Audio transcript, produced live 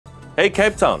Hey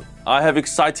Cape Town, I have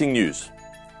exciting news.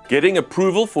 Getting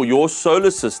approval for your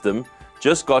solar system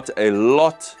just got a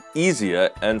lot easier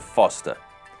and faster.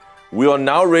 We are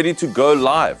now ready to go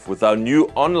live with our new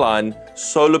online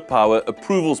solar power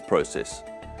approvals process.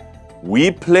 We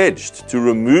pledged to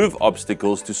remove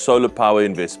obstacles to solar power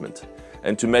investment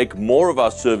and to make more of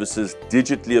our services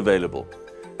digitally available.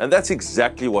 And that's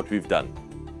exactly what we've done.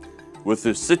 With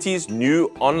the city's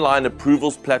new online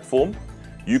approvals platform,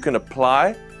 you can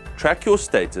apply, track your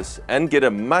status, and get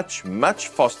a much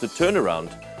faster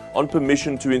turnaround on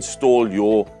permission to install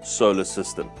your solar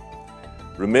system.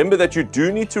 Remember that you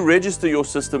do need to register your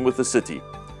system with the city.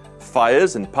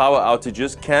 Fires and power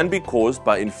outages can be caused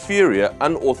by inferior,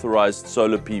 unauthorized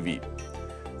solar PV.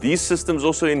 These systems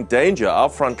also endanger our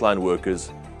frontline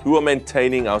workers who are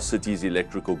maintaining our city's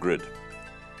electrical grid.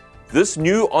 This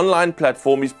new online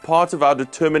platform is part of our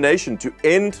determination to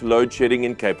end load shedding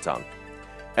in Cape Town.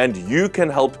 And you can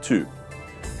help too.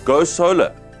 Go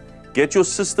solar, get your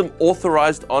system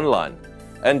authorized online,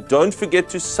 and don't forget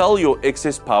to sell your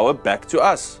excess power back to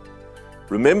us.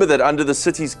 Remember that under the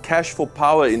city's Cash for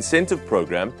Power incentive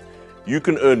program, you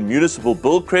can earn municipal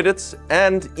bill credits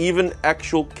and even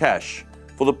actual cash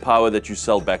for the power that you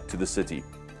sell back to the city.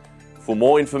 For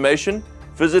more information,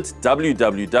 visit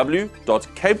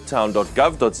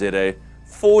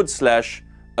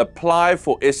www.capetown.gov.za/apply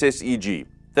for SSEG.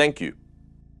 Thank you.